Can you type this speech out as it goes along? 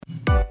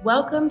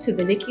Welcome to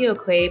the Nikki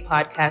Okoye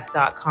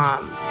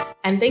Podcast.com,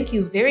 and thank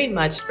you very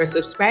much for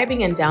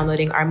subscribing and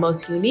downloading our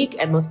most unique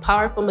and most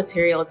powerful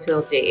material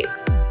till date,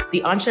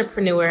 The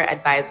Entrepreneur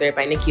Advisor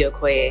by Nikki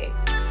Okoye.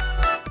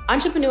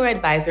 Entrepreneur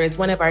Advisor is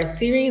one of our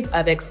series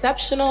of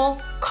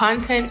exceptional,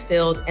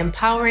 content-filled,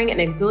 empowering, and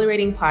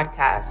exhilarating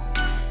podcasts,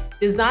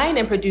 designed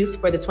and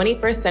produced for the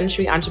 21st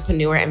century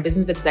entrepreneur and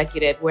business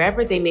executive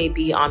wherever they may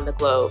be on the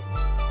globe.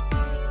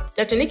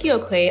 Dr. Nikki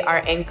Okoye,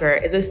 our anchor,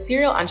 is a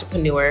serial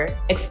entrepreneur,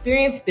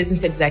 experienced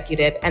business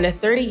executive, and a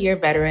 30-year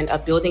veteran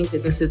of building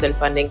businesses and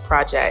funding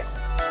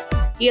projects.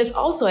 He has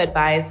also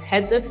advised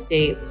heads of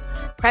states,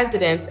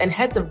 presidents, and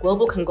heads of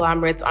global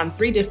conglomerates on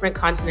 3 different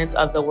continents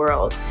of the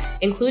world,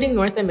 including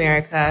North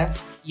America,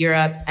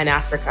 Europe, and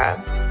Africa.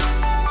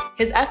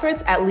 His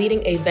efforts at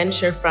leading a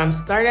venture from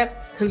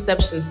startup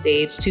conception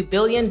stage to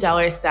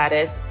billion-dollar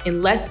status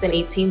in less than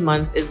 18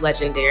 months is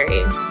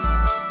legendary.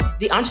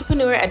 The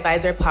Entrepreneur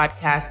Advisor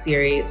podcast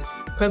series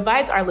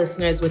provides our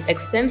listeners with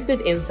extensive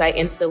insight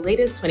into the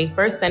latest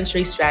 21st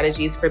century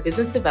strategies for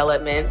business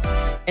development,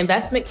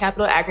 investment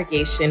capital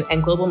aggregation,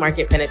 and global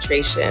market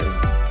penetration.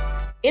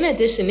 In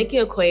addition, Nikki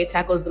Okoye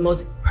tackles the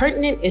most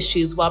pertinent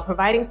issues while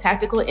providing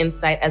tactical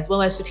insight as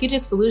well as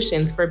strategic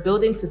solutions for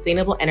building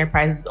sustainable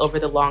enterprises over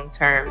the long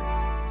term.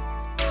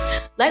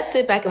 Let's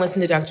sit back and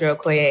listen to Dr.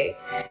 Okoye.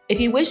 If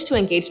you wish to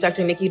engage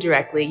Dr. Nikki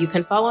directly, you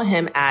can follow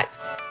him at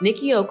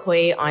Nikki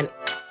Okoye on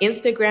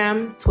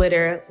Instagram,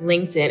 Twitter,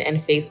 LinkedIn, and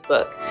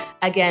Facebook.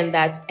 Again,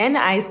 that's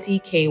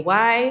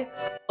NICKYOKOYE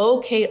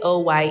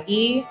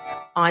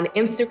on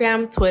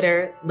Instagram,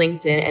 Twitter,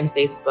 LinkedIn, and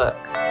Facebook.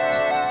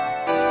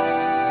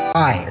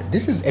 Hi,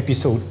 this is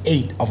episode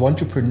 8 of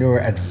Entrepreneur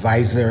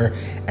Advisor,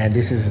 and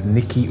this is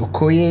Nikki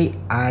Okoye.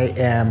 I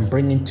am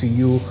bringing to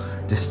you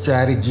the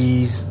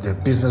strategies, the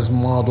business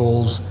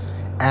models,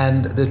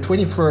 and the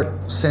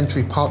 21st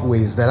century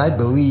pathways that I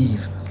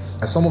believe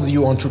some of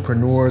you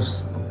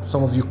entrepreneurs,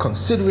 some of you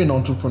considering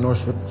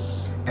entrepreneurship,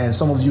 and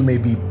some of you may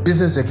be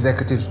business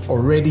executives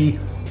already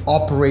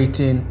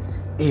operating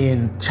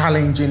in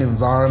challenging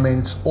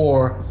environments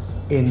or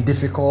in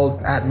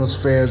difficult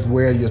atmospheres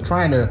where you're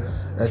trying to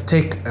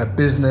take a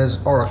business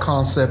or a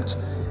concept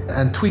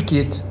and tweak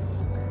it,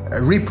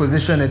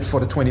 reposition it for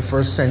the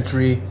 21st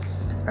century.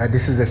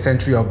 This is a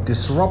century of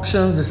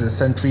disruptions. This is a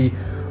century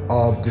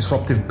of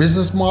disruptive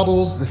business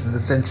models. This is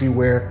a century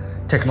where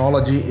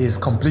technology is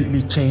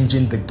completely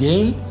changing the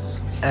game,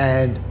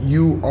 and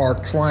you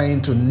are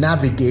trying to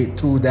navigate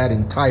through that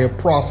entire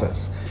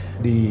process.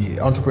 The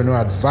Entrepreneur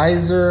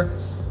Advisor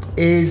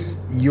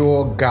is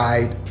your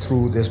guide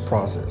through this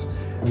process.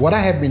 What I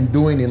have been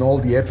doing in all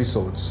the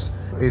episodes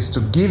is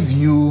to give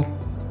you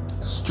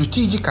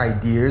strategic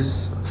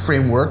ideas,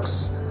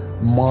 frameworks,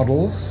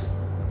 models,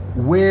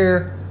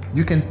 where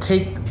you can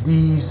take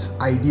these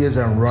ideas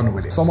and run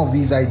with it. Some of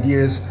these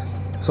ideas,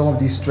 some of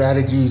these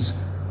strategies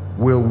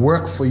will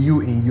work for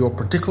you in your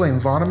particular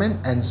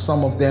environment, and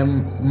some of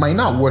them might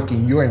not work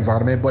in your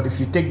environment, but if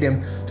you take them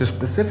to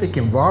specific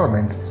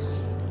environments,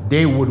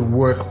 they would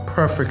work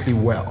perfectly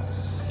well.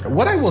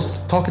 What I was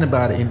talking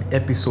about in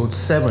episode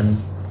 7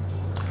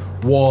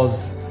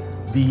 was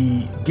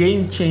the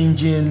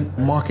game-changing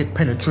market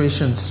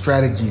penetration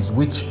strategies,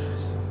 which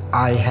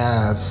I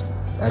have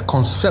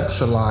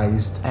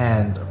conceptualized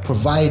and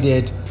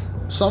provided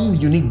some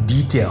unique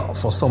detail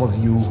for some of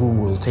you who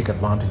will take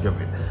advantage of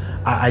it.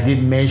 I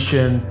did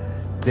mention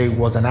there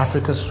was an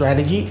Africa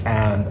strategy,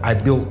 and I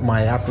built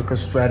my Africa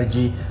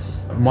strategy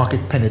market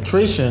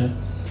penetration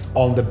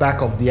on the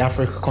back of the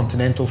Africa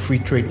Continental Free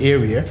Trade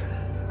Area.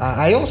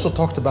 I also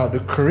talked about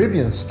the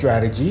Caribbean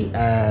strategy,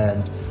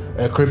 and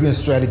Caribbean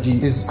strategy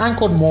is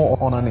anchored more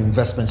on an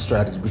investment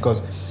strategy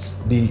because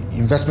the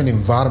investment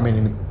environment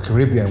in the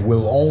Caribbean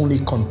will only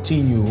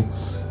continue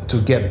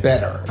to get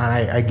better.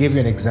 And I gave you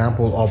an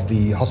example of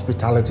the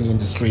hospitality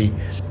industry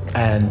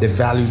and the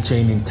value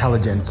chain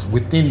intelligence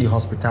within the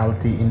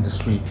hospitality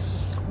industry,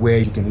 where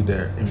you can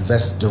either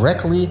invest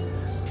directly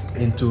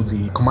into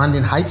the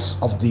commanding heights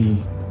of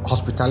the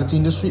hospitality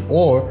industry,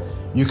 or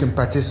you can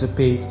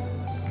participate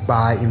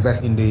by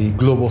investing in the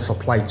global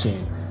supply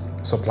chain,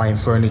 supplying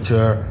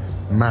furniture,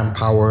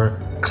 manpower,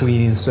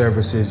 cleaning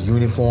services,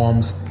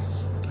 uniforms,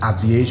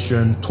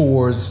 aviation,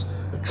 tours,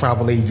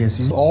 travel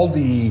agencies, all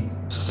the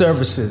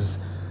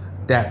services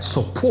that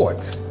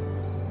support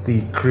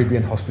the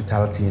Caribbean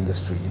hospitality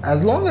industry.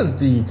 As long as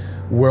the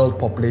world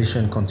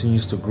population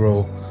continues to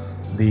grow,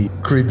 the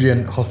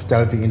Caribbean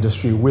hospitality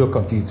industry will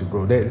continue to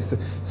grow.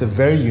 It's a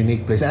very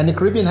unique place. And the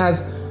Caribbean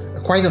has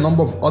quite a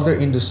number of other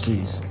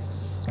industries,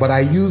 but I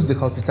use the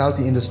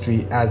hospitality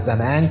industry as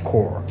an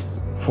anchor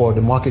for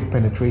the market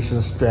penetration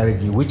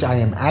strategy, which I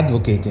am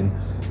advocating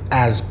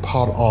as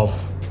part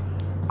of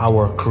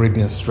our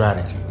Caribbean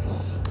strategy.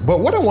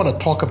 But what I want to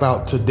talk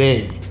about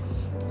today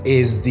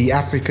is the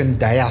African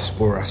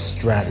diaspora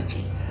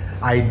strategy.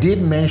 I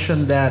did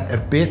mention that a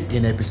bit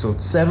in episode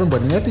 7,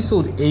 but in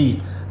episode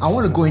 8, I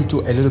want to go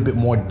into a little bit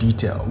more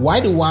detail. Why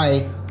do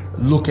I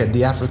look at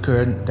the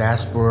African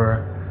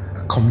diaspora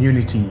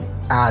community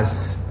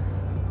as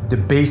the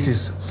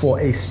basis for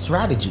a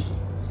strategy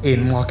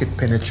in market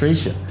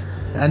penetration.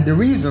 And the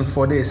reason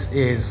for this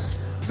is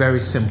very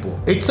simple.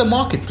 It's a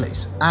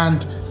marketplace,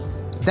 and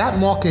that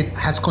market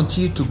has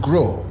continued to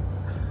grow.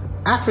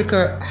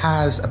 Africa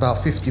has about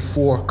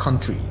 54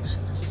 countries,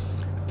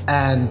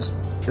 and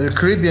the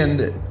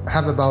Caribbean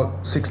have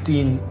about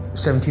 16,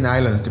 17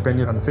 islands,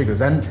 depending on the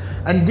figures.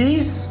 And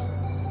these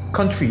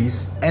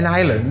countries and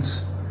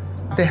islands,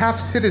 they have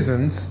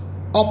citizens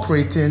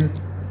operating,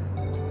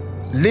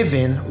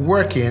 living,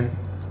 working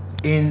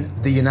in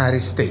the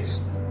United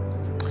States.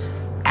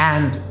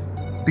 And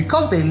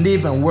because they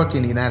live and work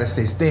in the United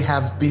States, they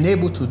have been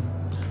able to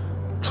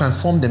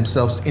transform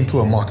themselves into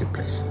a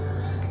marketplace.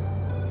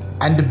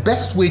 And the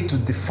best way to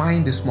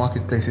define this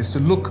marketplace is to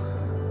look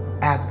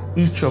at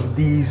each of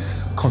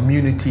these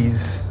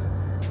communities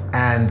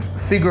and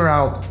figure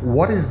out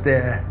what is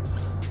their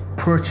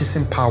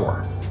purchasing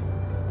power.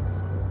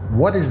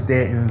 What is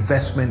their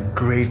investment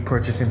grade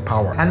purchasing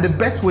power? And the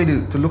best way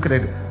to look at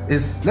it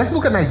is, let's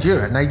look at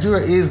Nigeria.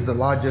 Nigeria is the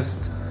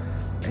largest,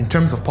 in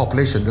terms of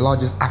population, the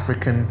largest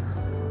African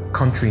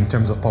country in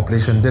terms of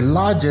population, the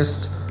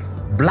largest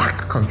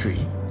black country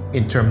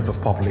in terms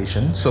of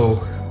population. So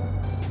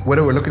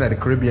whether we're looking at the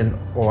Caribbean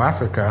or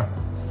Africa,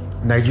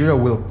 Nigeria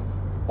will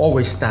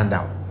always stand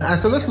out. And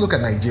so let's look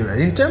at Nigeria.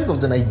 In terms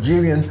of the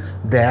Nigerian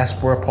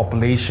diaspora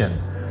population,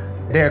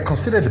 they are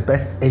considered the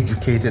best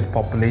educated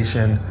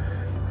population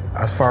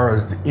as far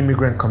as the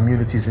immigrant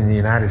communities in the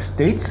United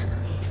States.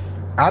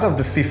 Out of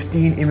the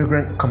 15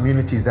 immigrant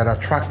communities that are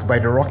tracked by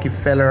the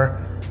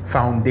Rockefeller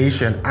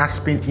Foundation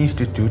Aspen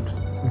Institute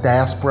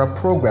Diaspora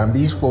Program,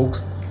 these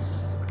folks,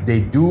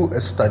 they do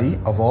a study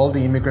of all the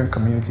immigrant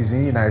communities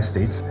in the United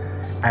States,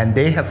 and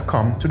they have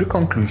come to the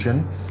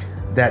conclusion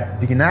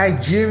that the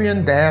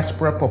Nigerian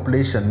diaspora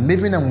population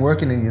living and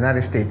working in the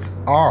United States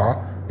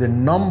are the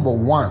number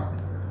one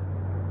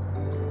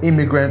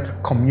immigrant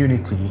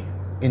community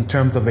in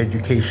terms of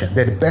education.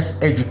 They're the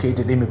best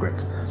educated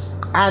immigrants.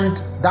 And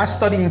that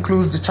study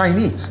includes the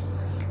Chinese.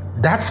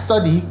 That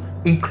study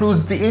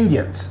includes the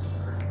Indians.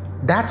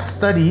 That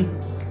study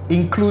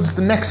includes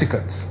the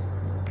Mexicans.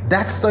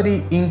 That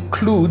study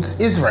includes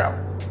Israel.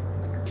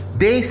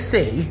 They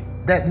say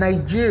that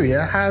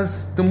Nigeria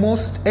has the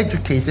most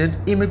educated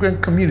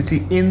immigrant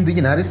community in the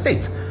United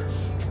States.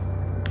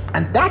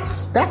 And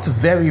that's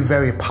very,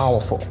 very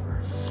powerful,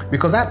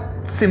 because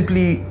that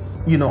simply,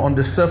 on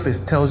the surface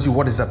tells you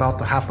what is about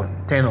to happen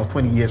 10 or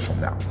 20 years from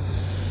now.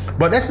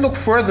 But let's look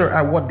further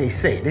at what they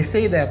say. They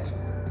say that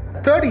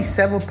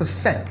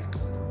 37%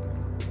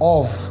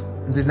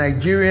 of the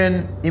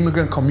Nigerian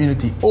immigrant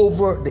community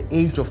over the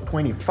age of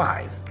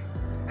 25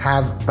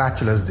 have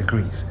bachelor's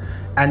degrees.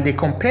 And they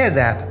compare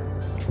that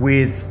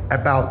with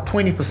about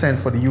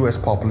 20% for the US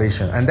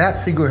population. And that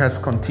figure has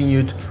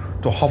continued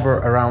to hover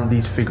around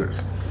these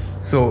figures.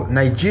 So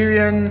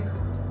Nigerians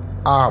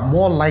are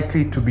more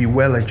likely to be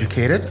well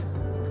educated,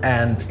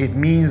 and it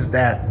means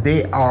that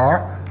they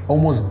are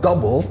almost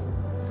double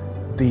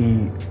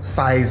the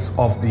size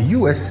of the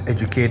US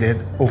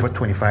educated over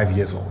 25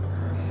 years old.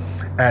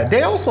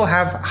 They also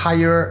have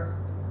higher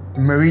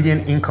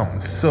median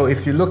incomes. So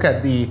if you look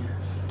at the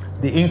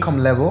income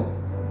level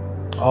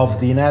of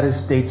the United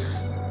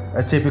States,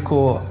 a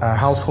typical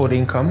household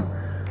income,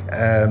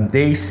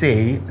 they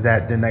say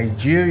that the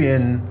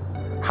Nigerian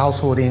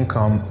household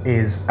income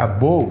is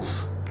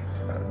above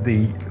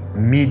the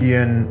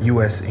median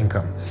US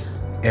income,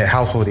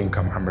 household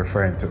income I'm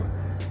referring to.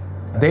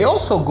 They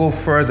also go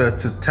further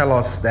to tell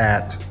us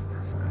that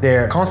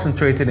they're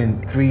concentrated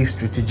in 3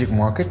 strategic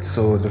markets.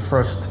 So the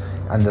first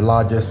and the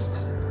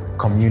largest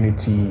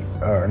community,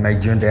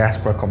 Nigerian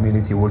diaspora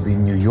community, would be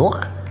New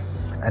York,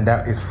 and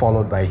that is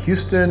followed by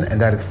Houston, and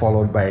that is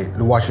followed by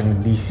the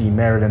Washington, D.C.,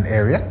 Maryland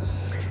area.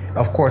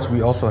 Of course,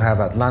 we also have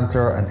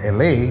Atlanta and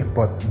LA,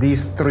 but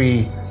these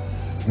 3,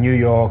 New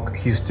York,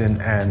 Houston,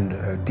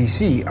 and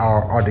D.C.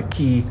 are the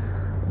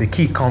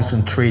key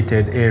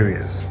concentrated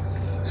areas.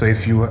 So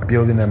if you are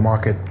building a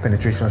market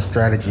penetration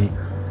strategy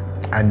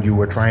and you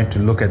were trying to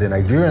look at the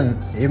Nigerian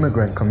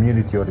immigrant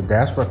community or the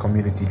diaspora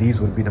community, these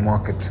would be the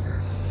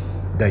markets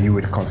that you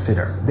would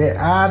consider. They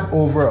have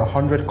over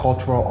 100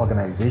 cultural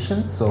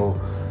organizations. So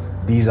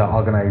these are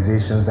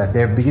organizations that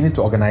they're beginning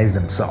to organize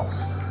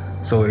themselves.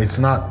 So it's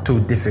not too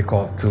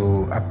difficult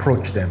to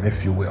approach them,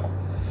 if you will.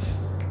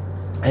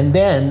 And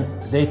then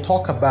they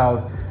talk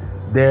about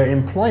their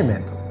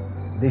employment.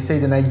 They say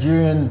the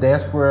Nigerian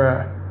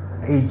diaspora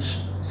age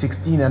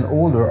 16 and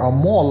older are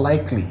more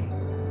likely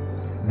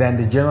than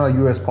the general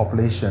US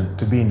population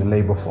to be in the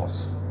labor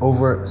force,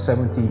 over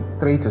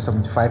 73 to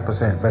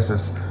 75%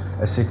 versus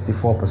a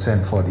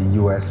 64% for the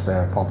US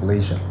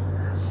population.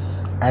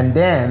 And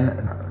then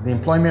the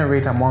employment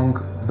rate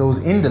among those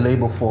in the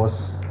labor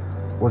force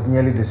was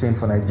nearly the same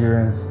for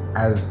Nigerians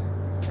as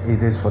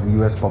it is for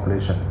the US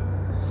population.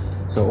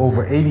 So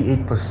over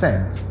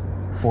 88%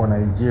 for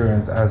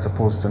Nigerians as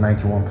opposed to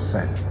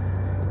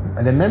 91%.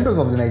 And the members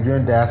of the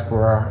Nigerian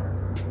diaspora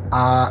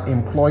are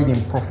employed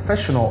in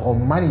professional or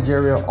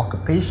managerial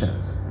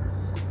occupations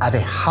at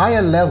a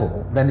higher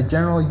level than the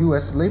general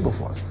US labor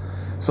force.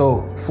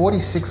 So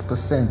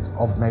 46%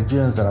 of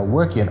Nigerians that are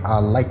working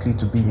are likely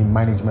to be in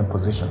management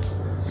positions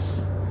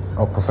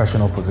or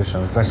professional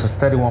positions versus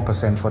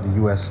 31% for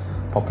the US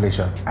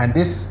population. And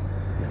this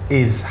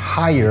is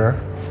higher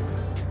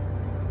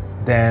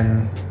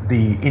than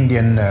the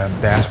Indian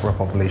diaspora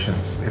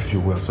populations, if you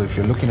will. So if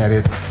you're looking at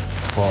it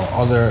for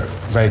other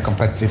very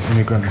competitive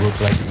immigrant groups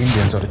like the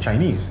Indians or the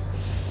Chinese,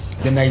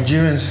 the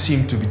Nigerians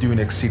seem to be doing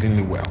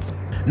exceedingly well.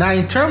 Now,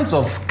 in terms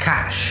of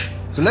cash,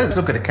 so let's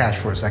look at the cash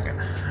for a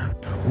second.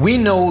 We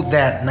know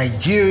that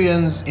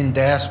Nigerians in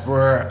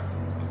diaspora,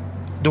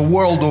 the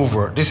world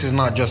over, this is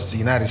not just the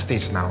United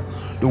States now,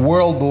 the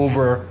world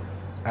over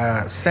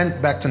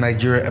sent back to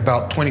Nigeria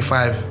about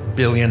 $25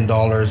 billion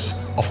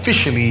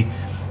officially.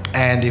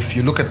 And if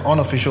you look at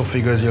unofficial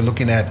figures, you're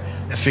looking at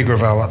a figure of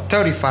about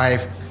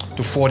 $35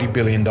 to $40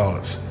 billion.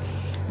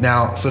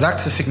 Now, so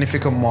that's a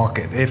significant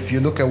market. If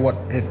you look at what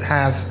it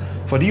has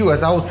for the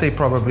US, I would say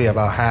probably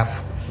about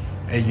half,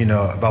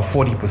 about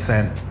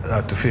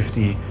 40% to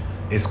 50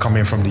 is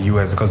coming from the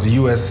US, because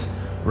the US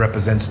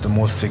represents the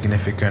most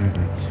significant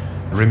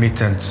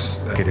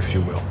remittance, if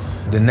you will.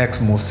 The next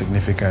most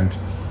significant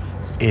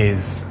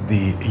is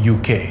the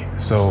UK.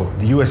 So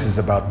the US is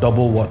about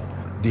double what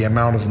the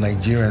amount of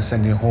Nigerians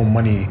sending home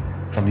money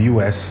from the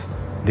US,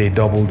 they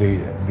double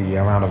the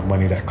amount of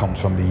money that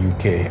comes from the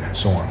UK and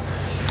so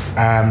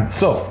on.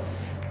 So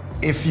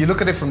if you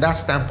look at it from that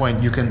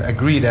standpoint, you can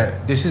agree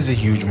that this is a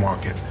huge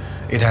market.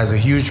 It has a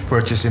huge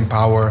purchasing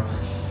power.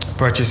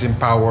 Purchasing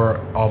power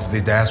of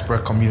the diaspora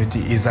community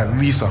is at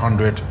least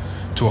 $100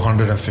 to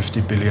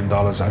 $150 billion.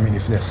 I mean,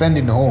 if they're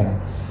sending home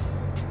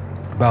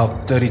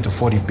about 30 to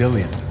 40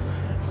 billion,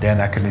 then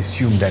I can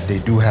assume that they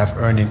do have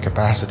earning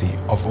capacity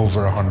of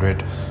over 100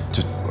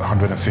 to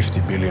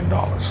 150 billion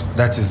dollars.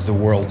 That is the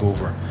world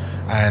over.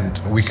 And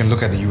we can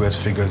look at the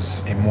US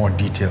figures in more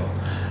detail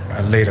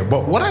later.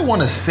 But what I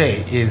want to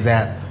say is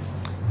that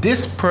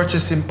this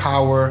purchasing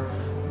power,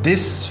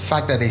 this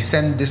fact that they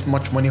send this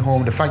much money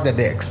home, the fact that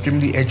they're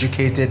extremely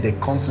educated, they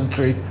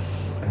concentrate,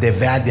 they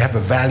have a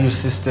value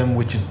system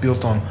which is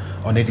built on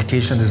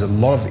education. There's a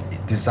lot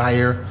of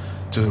desire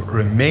to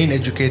remain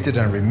educated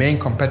and remain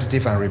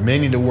competitive and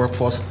remain in the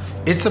workforce.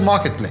 It's a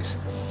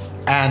marketplace.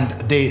 And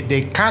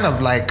they kind of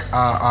like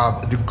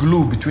the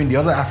glue between the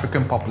other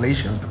African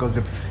populations, because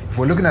if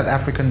we're looking at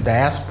African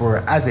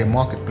diaspora as a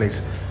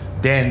marketplace,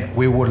 then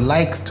we would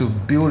like to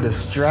build a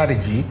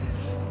strategy,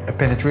 a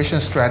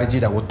penetration strategy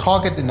that will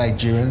target the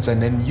Nigerians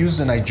and then use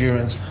the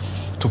Nigerians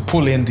to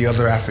pull in the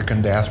other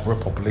African diaspora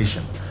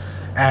population.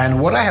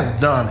 And what I have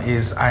done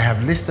is I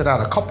have listed out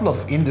a couple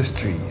of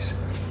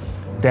industries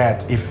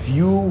that if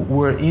you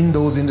were in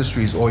those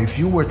industries, or if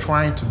you were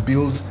trying to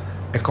build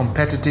a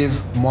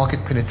competitive market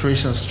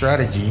penetration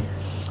strategy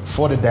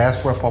for the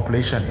diaspora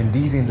population in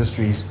these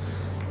industries,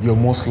 you're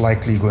most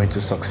likely going to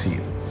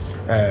succeed.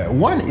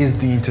 One is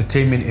the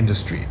entertainment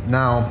industry.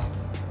 Now,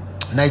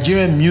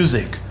 Nigerian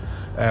music,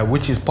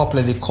 which is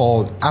popularly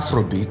called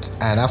Afrobeat,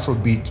 and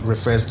Afrobeat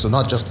refers to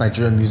not just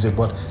Nigerian music,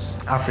 but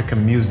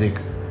African music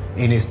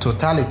in its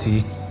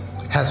totality,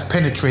 has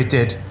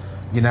penetrated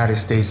United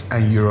States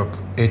and Europe.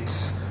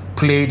 It's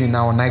played in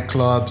our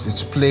nightclubs,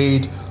 it's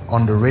played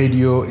on the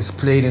radio, it's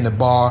played in the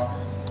bar.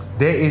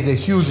 There is a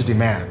huge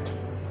demand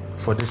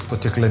for this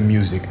particular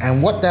music.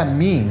 And what that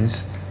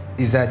means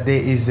is that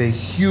there is a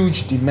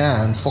huge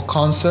demand for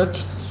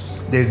concerts,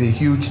 there's a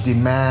huge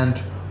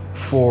demand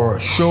for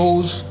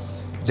shows,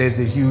 there's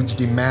a huge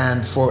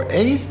demand for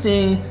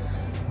anything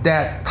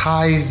that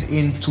ties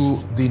into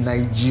the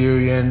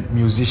Nigerian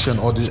musician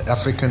or the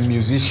African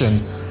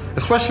musician,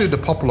 especially the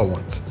popular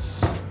ones.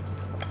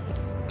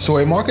 So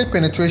a market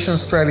penetration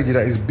strategy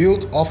that is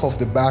built off of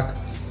the back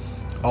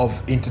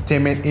of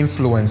entertainment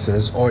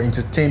influencers or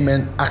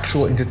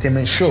actual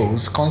entertainment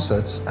shows,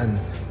 concerts, and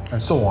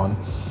so on,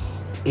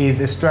 is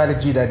a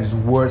strategy that is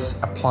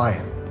worth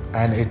applying,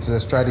 and it's a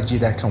strategy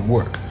that can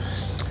work.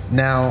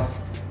 Now,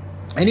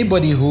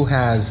 anybody who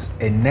has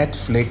a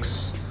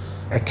Netflix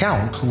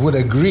account would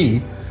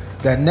agree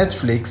that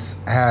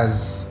Netflix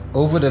has,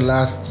 over the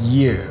last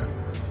year,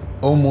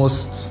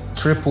 almost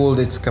tripled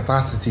its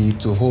capacity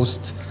to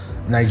host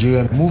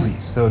Nigerian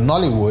movies. So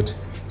Nollywood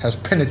has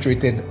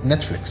penetrated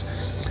Netflix.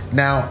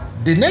 Now,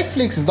 the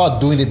Netflix is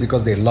not doing it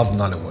because they love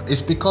Nollywood.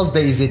 It's because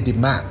there is a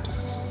demand.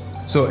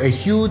 So a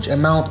huge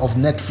amount of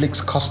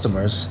Netflix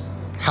customers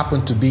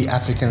happen to be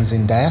Africans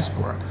in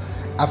diaspora.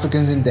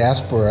 Africans in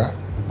diaspora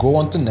go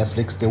onto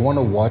Netflix, they want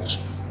to watch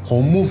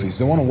home movies.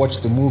 They want to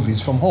watch the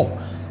movies from home.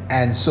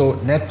 And so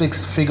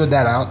Netflix figured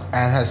that out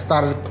and has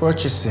started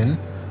purchasing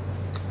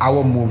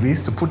our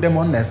movies to put them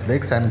on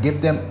Netflix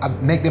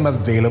and make them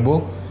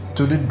available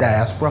to the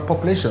diaspora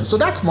population. So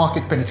that's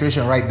market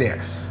penetration right there.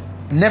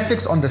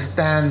 Netflix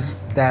understands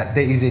that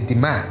there is a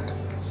demand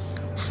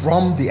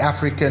from the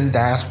African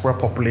diaspora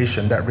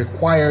population that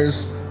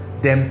requires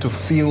them to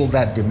fill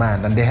that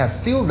demand. And they have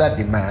filled that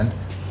demand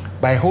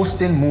by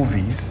hosting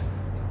movies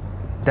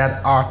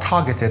that are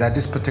targeted at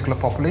this particular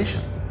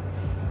population.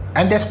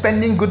 And they're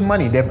spending good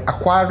money. They're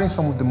acquiring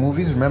some of the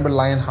movies. Remember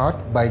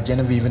Lionheart by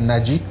Genevieve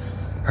Nnaji?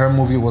 Her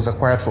movie was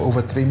acquired for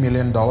over $3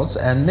 million,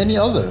 and many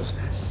others.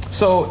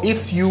 So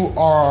if you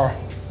are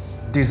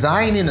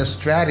designing a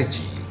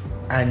strategy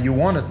and you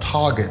want to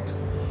target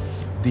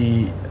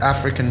the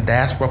African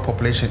diaspora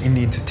population in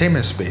the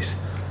entertainment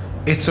space,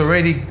 it's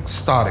already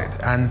started,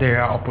 and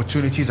there are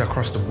opportunities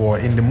across the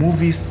board in the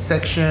movies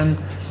section,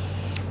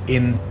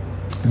 in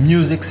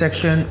music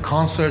section,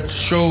 concerts,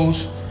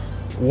 shows,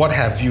 what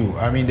have you.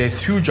 I mean,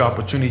 there's huge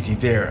opportunity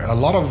there. A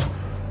lot of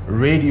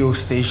radio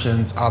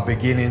stations are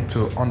beginning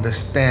to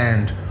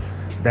understand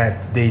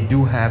that they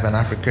do have an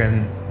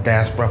African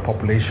diaspora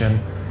population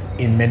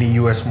in many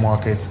US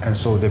markets, and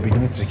so they're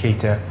beginning to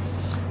cater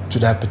to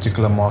that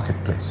particular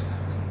marketplace.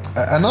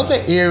 Another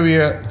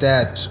area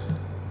that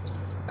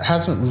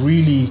hasn't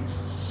really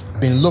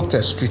been looked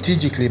at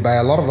strategically by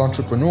a lot of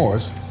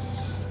entrepreneurs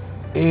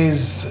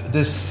is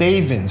the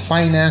savings,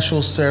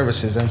 financial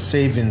services and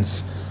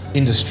savings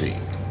industry.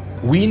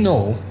 We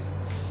know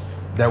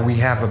that we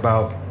have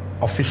about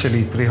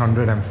officially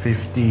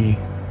 350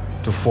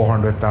 to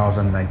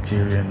 400,000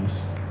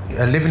 Nigerians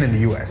living in the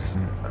US,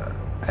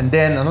 and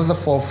then another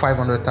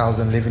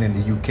 500,000 living in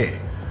the UK.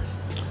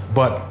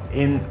 But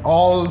in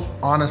all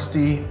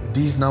honesty,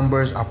 these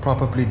numbers are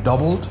probably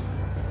doubled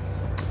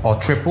or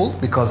tripled,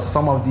 because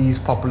some of these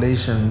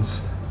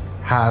populations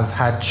have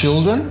had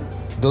children.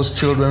 Those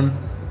children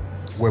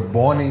were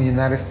born in the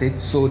United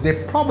States, so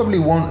they probably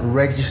won't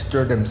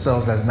register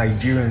themselves as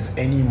Nigerians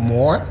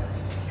anymore.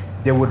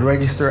 They would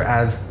register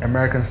as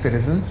American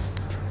citizens.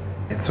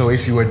 And so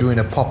if you were doing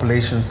a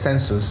population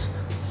census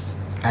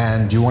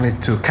and you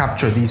wanted to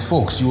capture these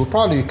folks, you would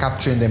probably be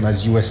capturing them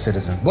as US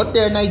citizens. But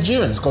they're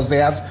Nigerians because they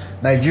have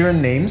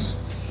Nigerian names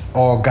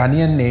or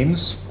Ghanaian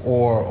names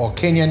or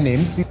Kenyan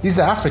names. These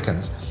are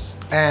Africans.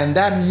 And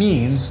that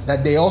means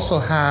that they also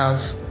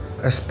have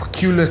a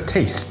peculiar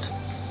taste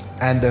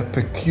and a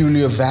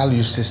peculiar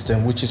value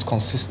system which is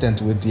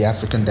consistent with the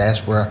African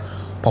diaspora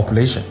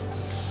population,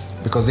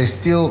 because they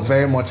still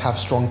very much have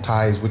strong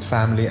ties with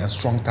family and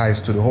strong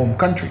ties to the home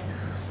country.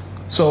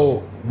 So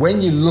when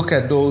you look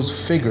at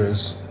those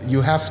figures, you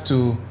have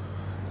to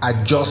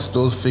adjust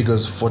those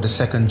figures for the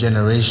second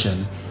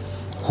generation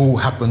who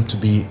happen to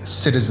be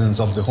citizens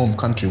of the home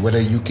country, whether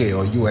UK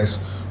or US,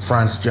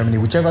 France, Germany,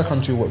 whichever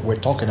country we're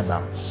talking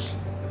about.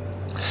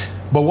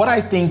 But what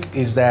I think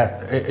is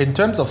that in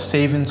terms of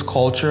savings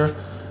culture,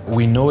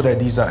 we know that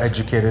these are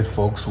educated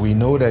folks. We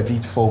know that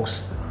these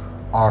folks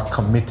are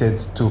committed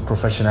to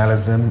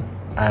professionalism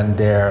and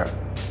they're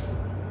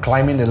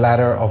climbing the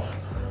ladder of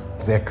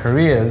their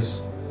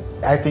careers.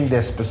 I think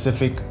there's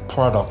specific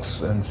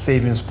products and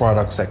savings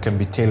products that can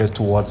be tailored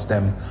towards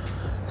them.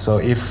 So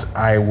if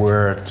I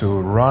were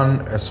to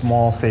run a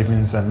small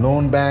savings and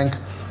loan bank,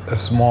 an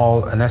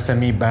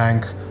SME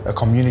bank, a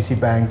community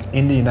bank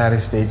in the United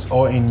States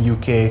or in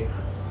UK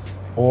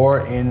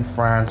or in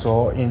France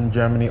or in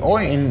Germany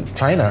or in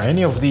China,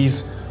 any of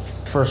these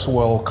first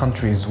world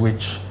countries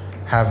which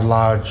have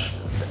large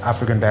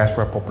African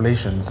diaspora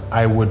populations,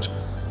 I would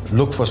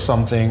look for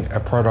something, a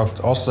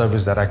product or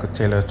service that I could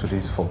tailor to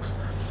these folks.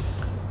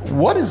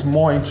 What is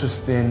more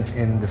interesting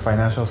in the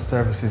financial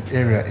services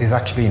area is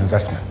actually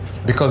investment,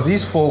 because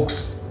these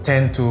folks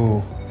tend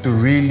to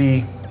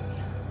really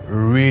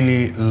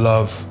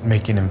love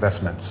making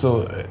investments.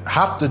 So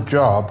half the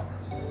job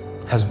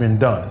has been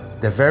done.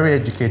 They're very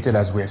educated,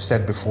 as we have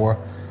said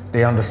before.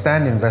 They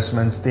understand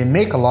investments. They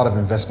make a lot of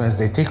investments.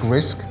 They take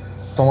risk.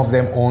 Some of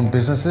them own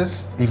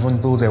businesses,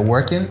 even though they're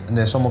working. And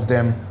then some of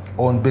them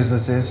own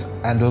businesses,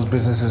 and those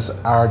businesses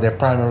are their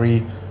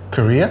primary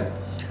career.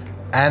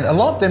 And a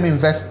lot of them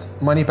invest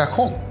money back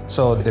home.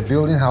 So they're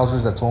building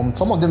houses at home.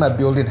 Some of them are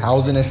building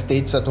housing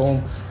estates at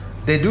home.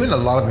 They're doing a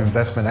lot of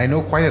investment. I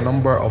know quite a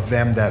number of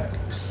them that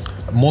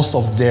most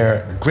of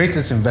their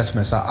greatest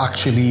investments are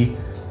actually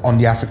on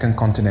the African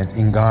continent,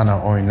 in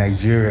Ghana or in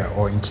Nigeria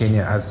or in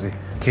Kenya, as the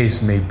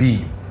case may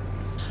be.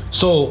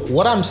 So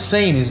what I'm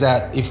saying is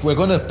that if we're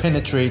going to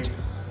penetrate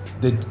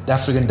the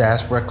African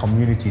diaspora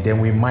community,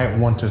 then we might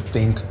want to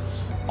think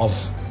of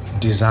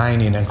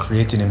designing and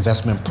creating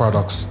investment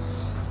products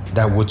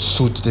that would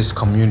suit this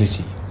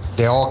community.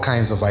 There are all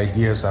kinds of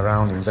ideas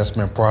around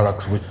investment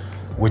products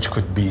which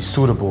could be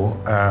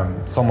suitable.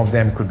 Some of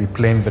them could be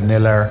plain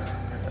vanilla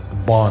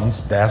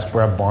bonds,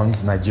 diaspora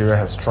bonds. Nigeria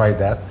has tried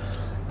that.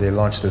 They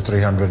launched a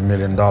 $300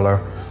 million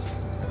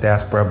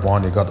diaspora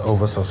bond. It got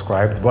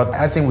oversubscribed, but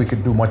I think we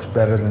could do much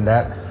better than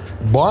that.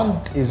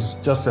 Bond is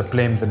just a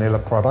plain vanilla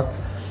product.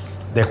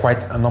 There are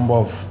quite a number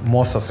of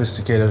more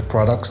sophisticated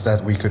products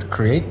that we could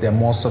create. There are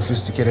more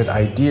sophisticated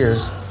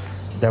ideas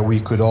that we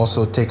could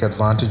also take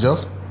advantage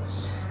of.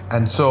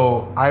 And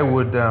so I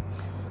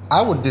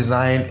would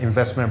design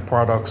investment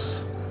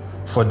products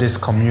for this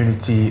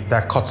community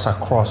that cuts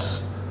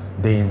across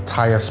the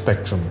entire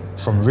spectrum,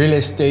 from real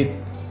estate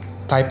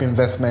type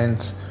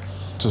investments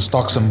to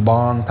stocks and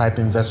bond type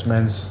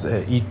investments,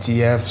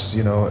 ETFs,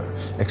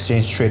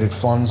 exchange traded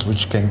funds,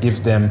 which can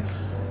give them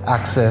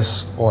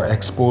access or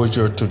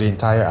exposure to the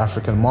entire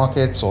African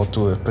markets or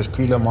to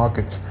particular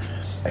markets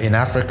in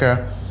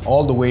Africa,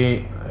 all the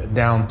way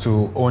down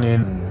to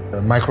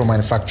owning micro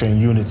manufacturing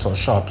units or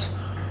shops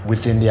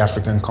within the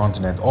African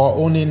continent or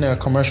owning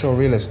commercial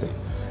real estate.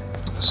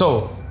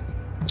 So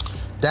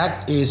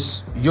that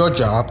is your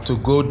job to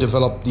go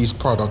develop these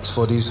products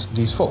for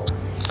these folks.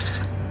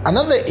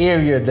 Another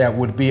area that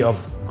would be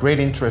of great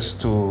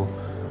interest to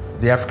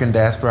the African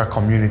diaspora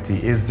community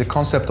is the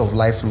concept of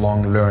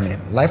lifelong learning.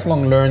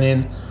 Lifelong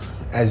learning,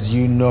 as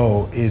you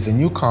know, is a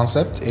new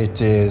concept.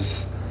 It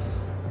is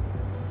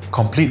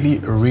completely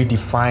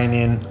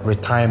redefining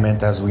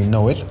retirement as we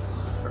know it.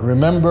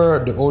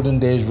 Remember the olden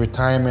days,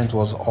 retirement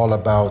was all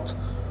about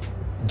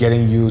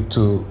getting you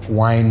to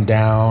wind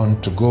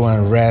down, to go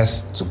and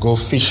rest, to go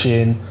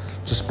fishing,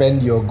 to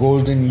spend your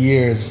golden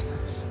years,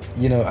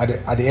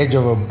 at the edge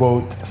of a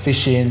boat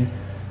fishing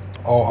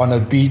or on a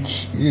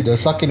beach,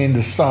 sucking in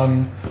the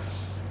sun.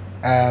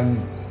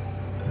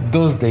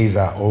 Those days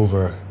are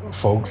over,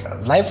 folks.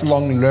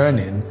 Lifelong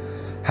learning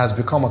has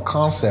become a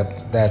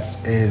concept that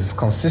is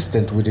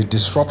consistent with the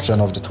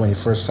disruption of the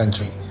 21st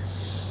century.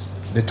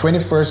 The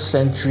 21st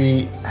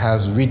century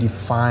has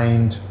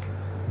redefined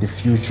the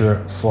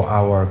future for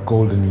our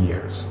golden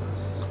years.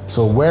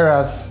 So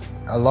whereas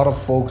a lot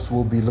of folks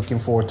will be looking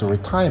forward to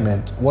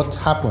retirement, what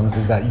happens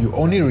is that you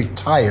only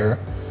retire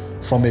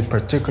from a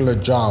particular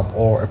job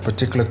or a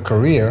particular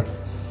career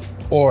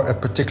or a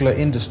particular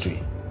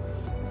industry.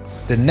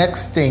 The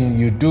next thing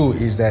you do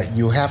is that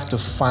you have to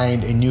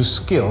find a new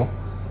skill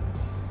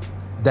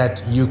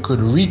that you could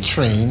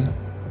retrain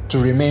to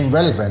remain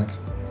relevant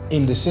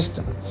in the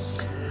system.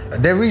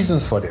 There are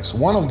reasons for this.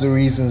 One of the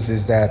reasons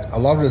is that a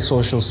lot of the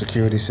social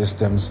security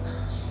systems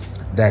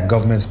that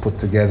governments put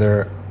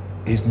together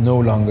is no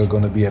longer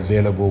going to be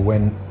available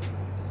when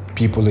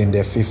people in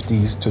their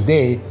 50s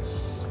today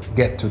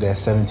get to their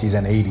 70s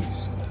and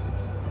 80s.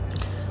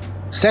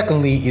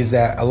 Secondly is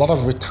that a lot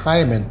of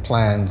retirement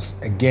plans,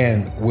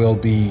 again, will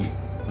be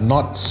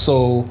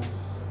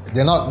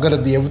they're not going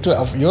to be able to,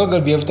 you're going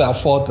to be able to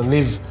afford to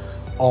live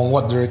on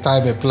what the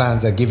retirement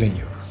plans are giving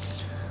you.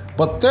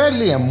 But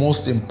thirdly and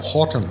most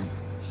importantly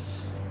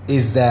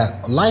is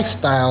that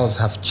lifestyles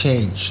have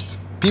changed.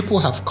 People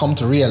have come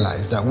to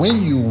realize that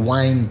when you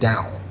wind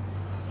down,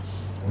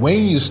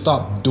 when you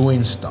stop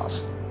doing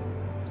stuff,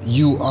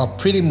 you are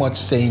pretty much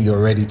saying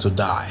you're ready to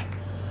die.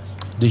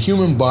 The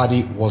human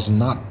body was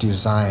not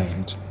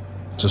designed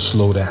to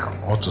slow down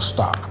or to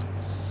stop.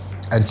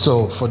 And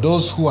so for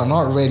those who are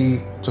not ready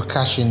to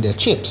cash in their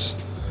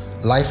chips,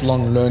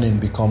 lifelong learning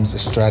becomes a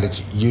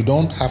strategy. You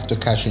don't have to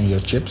cash in your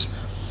chips.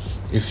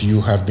 If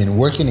you have been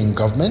working in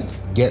government,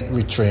 get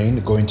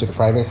retrained, go into the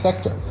private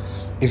sector.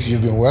 If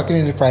you've been working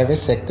in the private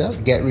sector,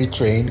 get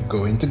retrained,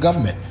 go into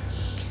government.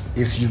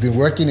 If you've been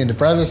working in the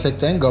private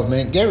sector and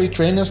government, get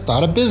retrained and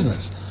start a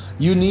business.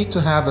 You need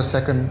to have a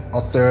second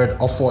or third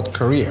or fourth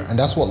career. And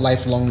that's what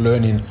lifelong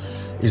learning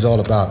is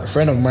all about. A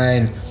friend of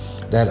mine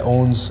that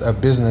owns a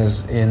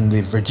business in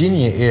the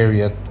Virginia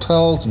area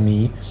tells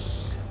me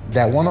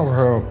that one of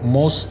her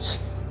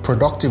most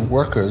productive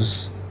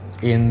workers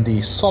in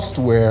the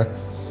software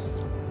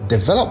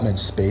development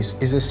space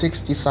is a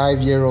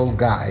 65-year-old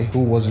guy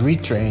who was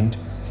retrained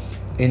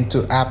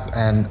into app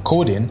and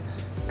coding,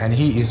 and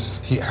he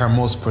is her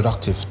most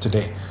productive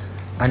today.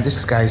 And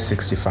this guy is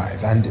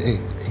 65. And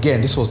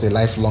again, this was a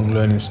lifelong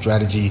learning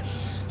strategy.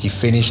 He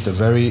finished a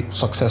very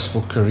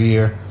successful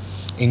career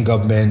in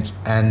government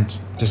and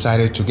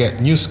decided to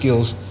get new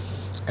skills,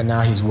 and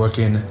now he's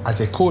working as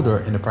a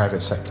coder in the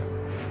private sector.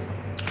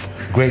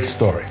 Great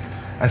story.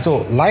 And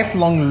so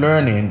lifelong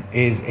learning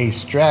is a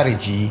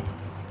strategy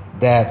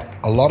that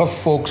a lot of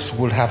folks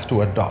will have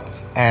to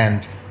adopt.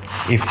 And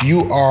if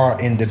you are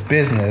in the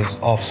business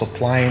of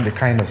supplying the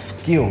kind of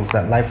skills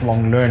that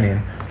lifelong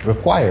learning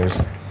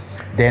requires,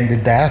 then the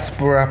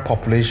diaspora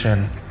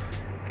population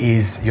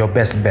is your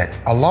best bet.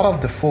 A lot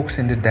of the folks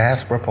in the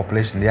diaspora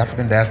population, the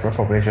African diaspora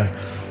population,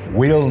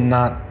 will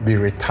not be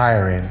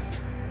retiring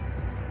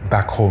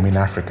back home in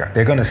Africa.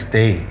 They're going to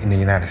stay in the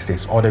United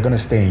States or they're going to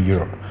stay in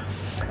Europe.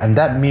 And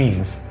that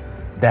means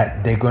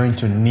that they're going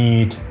to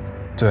need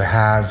to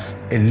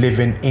have a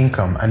living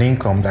income, an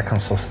income that can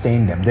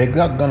sustain them. They're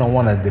not going to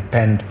want to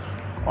depend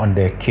on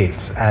their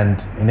kids.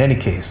 And in any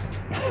case,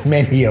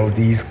 many of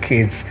these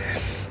kids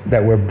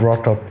that were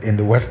brought up in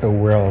the Western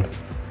world,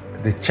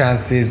 the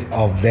chances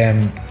of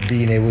them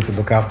being able to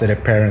look after their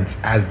parents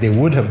as they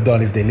would have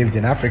done if they lived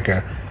in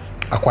Africa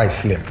are quite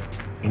slim.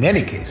 In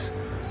any case,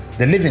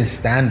 the living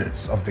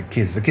standards of the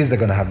kids are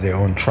going to have their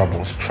own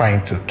troubles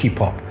trying to keep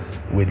up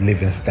with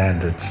living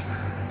standards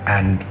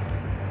and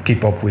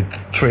keep up with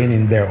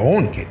training their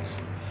own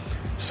kids.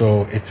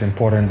 So it's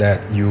important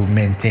that you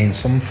maintain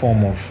some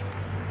form of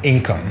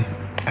income,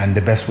 and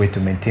the best way to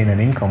maintain an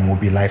income will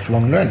be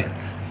lifelong learning.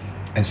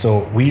 And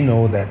so we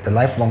know that the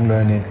lifelong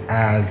learning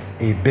as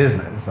a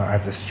business or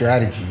as a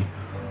strategy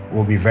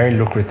will be very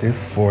lucrative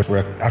for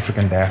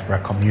African diaspora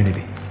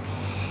community.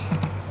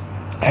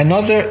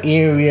 Another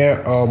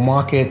area or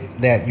market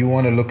that you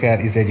want to look at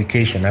is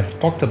education. I've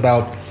talked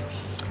about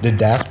the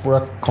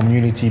diaspora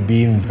community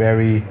being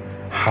very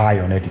high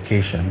on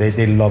education.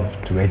 They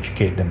love to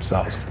educate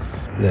themselves.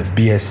 The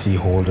BSc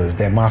holders,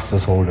 their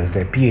master's holders,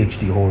 their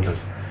PhD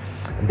holders.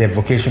 they're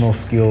vocational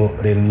skill,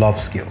 they love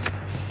skills.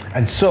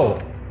 And so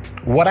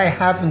what I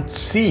haven't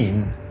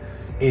seen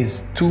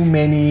is too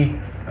many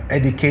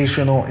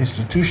educational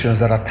institutions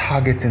that are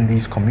targeting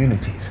these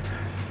communities.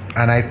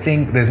 And I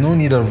think there's no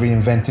need of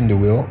reinventing the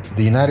wheel.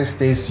 The United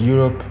States,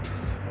 Europe,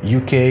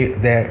 UK,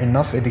 there are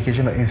enough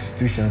educational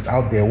institutions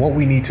out there. What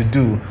we need to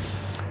do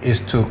is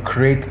to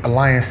create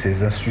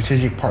alliances and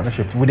strategic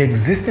partnerships with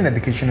existing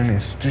educational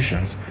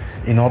institutions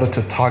in order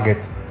to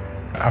target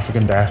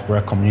African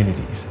diaspora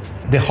communities.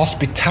 The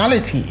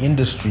hospitality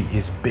industry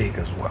is big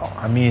as well.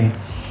 I mean,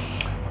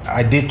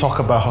 I did talk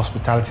about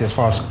hospitality as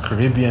far as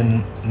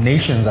Caribbean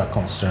nations are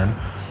concerned,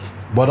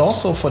 but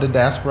also for the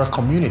diaspora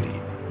community.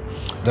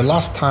 The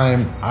last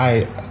time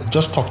I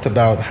just talked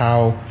about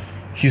how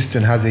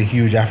Houston has a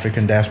huge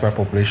African diaspora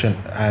population,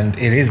 and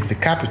it is the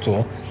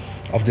capital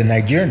of the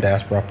Nigerian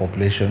diaspora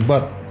population,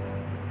 but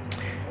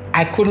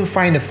I couldn't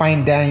find a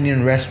fine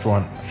dining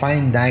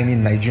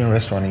Nigerian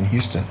restaurant in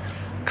Houston.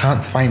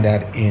 Can't find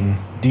that in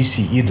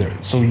DC either.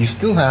 So you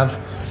still have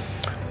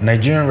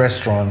Nigerian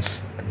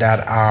restaurants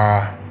that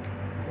are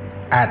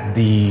at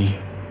the,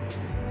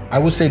 I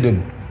would say, the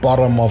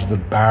bottom of the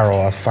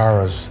barrel as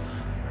far as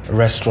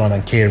restaurant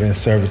and catering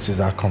services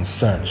are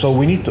concerned. So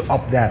we need to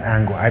up that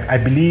angle. I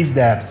believe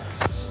that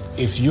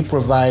if you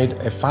provide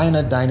a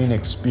finer dining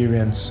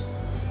experience,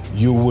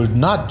 you will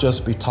not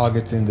just be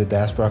targeting the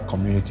diaspora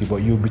community,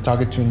 but you'll be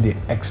targeting the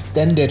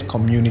extended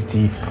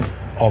community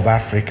of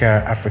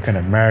Africa, African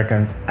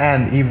Americans,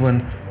 and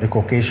even the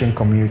Caucasian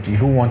community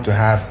who want to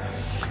have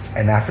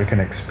an African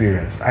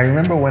experience. I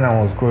remember when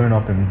I was growing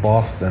up in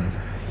Boston,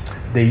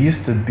 there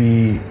used to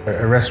be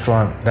a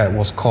restaurant that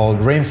was called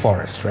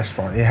Rainforest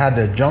Restaurant. It had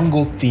a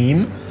jungle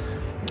theme,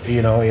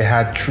 it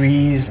had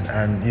trees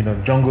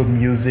and, jungle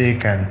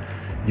music, and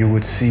you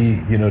would see,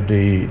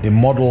 the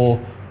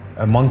model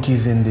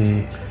monkeys in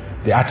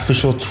the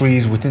artificial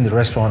trees within the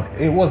restaurant.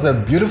 It was a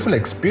beautiful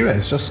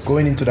experience just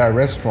going into that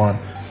restaurant.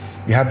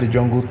 You have the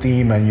jungle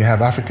theme and you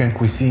have African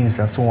cuisines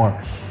and so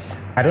on.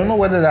 I don't know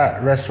whether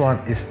that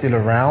restaurant is still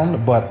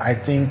around, but I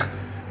think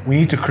we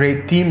need to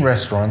create theme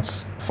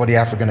restaurants for the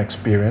African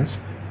experience.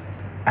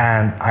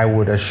 And I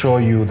would assure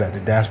you that the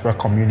diaspora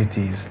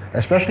communities,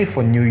 especially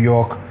for New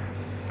York,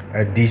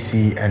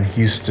 DC, and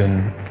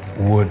Houston,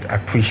 would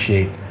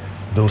appreciate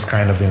those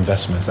kind of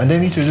investments. And they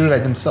need to do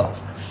that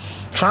themselves.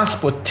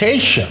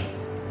 Transportation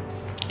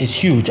is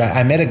huge.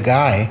 I met a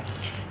guy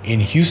in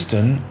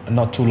Houston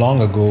not too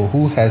long ago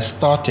who has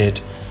started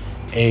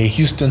a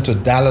Houston to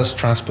Dallas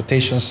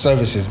transportation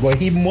services, but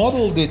he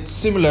modeled it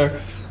similar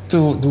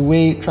to the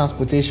way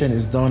transportation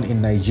is done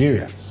in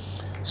Nigeria.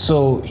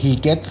 So he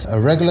gets a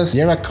regular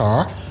Sierra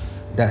car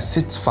that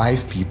sits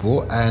 5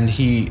 people, and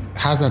he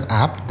has an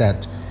app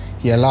that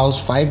he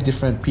allows 5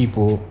 different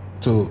people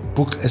to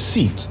book a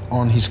seat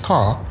on his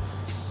car,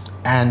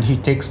 and he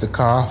takes the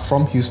car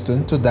from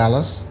Houston to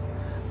Dallas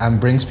and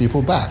brings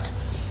people back.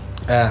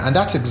 And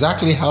that's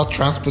exactly how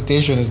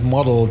transportation is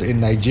modeled in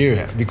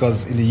Nigeria,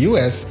 because in the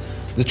US,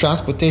 the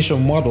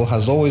transportation model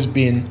has always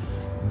been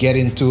get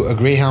into a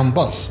Greyhound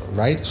bus,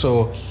 right?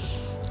 So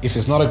if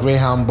it's not a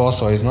Greyhound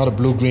bus or it's not a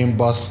blue-green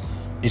bus,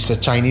 it's a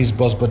Chinese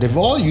bus, but they've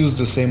all used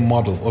the same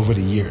model over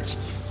the years.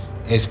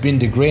 It's been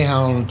the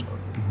Greyhound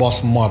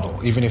bus model,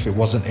 even if it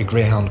wasn't a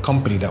Greyhound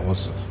company that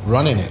was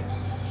running it.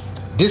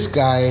 This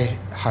guy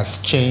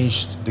has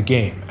changed the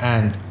game,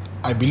 and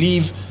I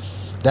believe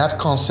that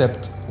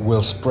concept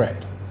will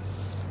spread.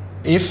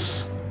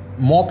 If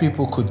more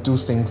people could do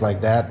things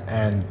like that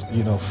and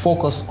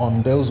focus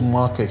on those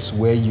markets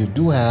where you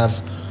do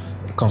have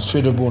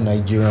considerable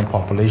Nigerian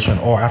population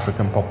or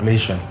African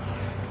population,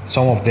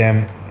 some of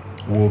them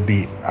will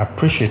be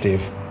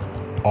appreciative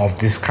of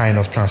this kind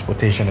of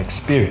transportation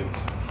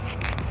experience.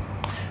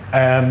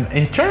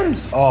 In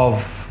terms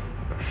of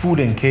food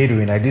and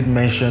catering, I did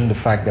mention the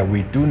fact that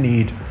we do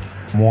need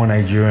more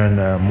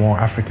Nigerian, more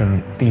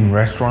African themed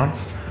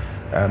restaurants.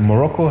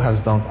 Morocco has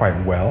done quite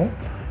well.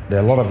 There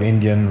are a lot of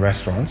Indian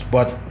restaurants,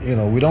 but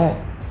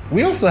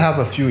we also have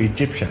a few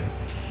Egyptian,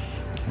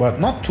 but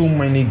not too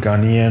many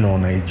Ghanaian or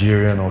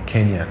Nigerian or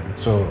Kenyan.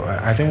 So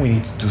I think we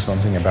need to do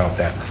something about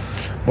that.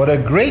 But a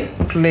great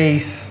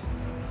place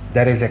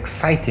that is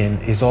exciting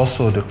is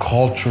also the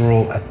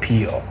cultural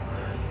appeal.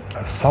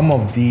 Some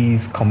of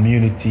these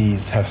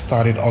communities have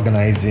started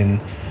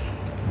organizing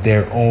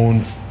their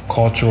own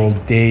cultural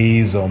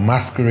days or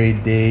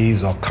masquerade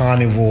days or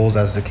carnivals,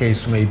 as the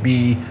case may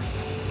be.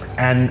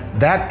 And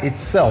that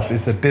itself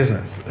is a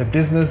business. A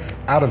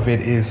business out of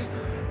it is,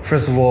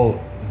 first of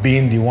all,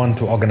 being the one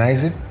to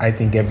organize it. I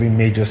think every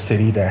major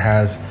city that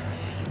has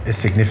a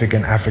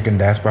significant African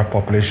diaspora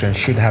population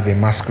should have a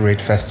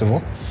masquerade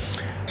festival.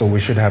 So we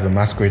should have a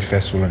masquerade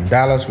festival in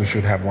Dallas. We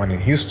should have one in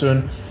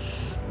Houston.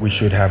 We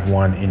should have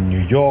one in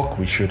New York.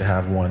 We should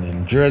have one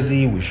in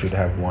Jersey. We should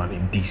have one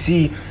in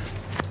DC.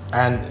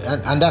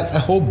 And that a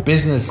whole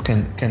business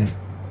can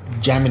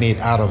germinate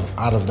out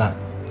of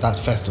that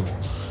festival.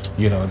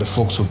 The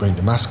folks who bring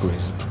the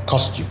masquerades, the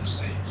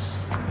costumes,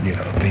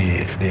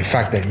 the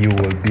fact that you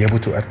will be able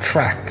to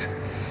attract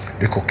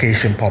the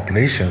Caucasian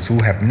populations who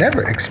have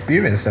never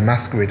experienced a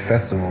masquerade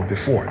festival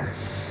before.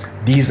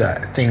 These are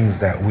things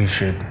that we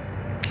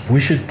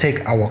should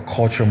take our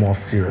culture more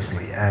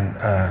seriously, and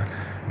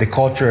the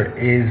culture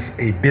is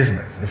a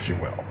business, if you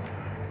will,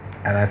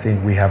 and I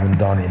think we haven't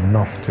done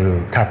enough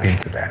to tap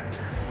into that.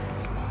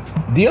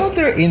 The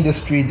other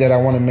industry that I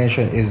want to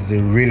mention is the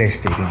real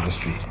estate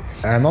industry.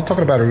 I'm not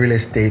talking about real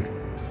estate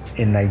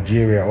in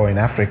Nigeria or in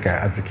Africa,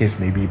 as the case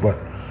may be, but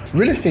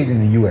real estate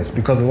in the US,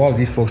 because a lot of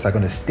these folks are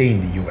going to stay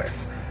in the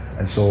US.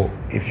 And so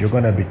if you're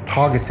going to be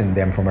targeting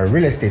them from a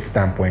real estate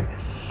standpoint,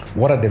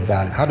 what are the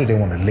values? How do they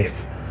want to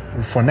live?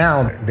 For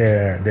now,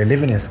 they're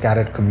living in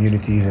scattered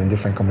communities and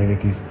different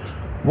communities.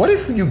 What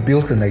if you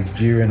built a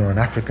Nigerian or an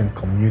African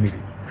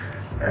community,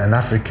 an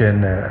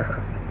African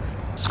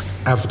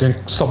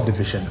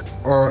subdivision,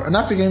 or an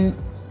African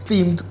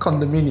themed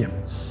condominium?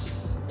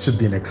 Should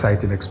be an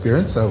exciting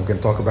experience. So we can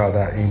talk about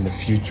that in the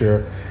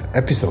future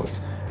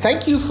episodes.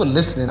 Thank you for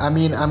listening. I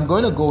mean, I'm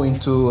going to go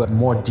into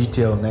more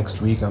detail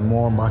next week and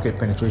more market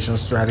penetration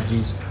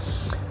strategies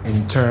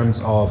in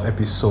terms of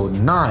episode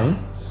 9.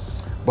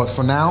 But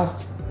for now,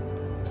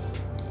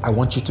 I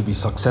want you to be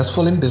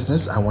successful in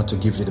business. I want to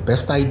give you the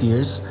best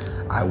ideas.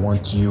 I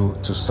want you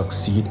to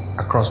succeed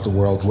across the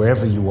world,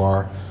 wherever you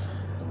are.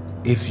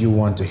 If you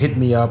want to hit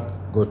me up,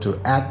 go to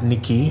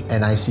 @Nicky,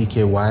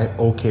 NICKYOKOYE,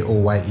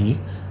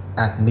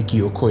 @Nicky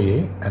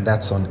Okoye, and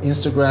that's on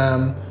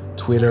Instagram,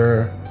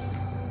 Twitter,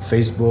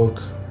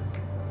 Facebook,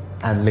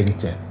 and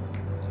LinkedIn.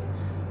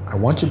 I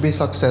want you to be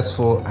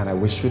successful, and I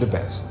wish you the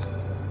best.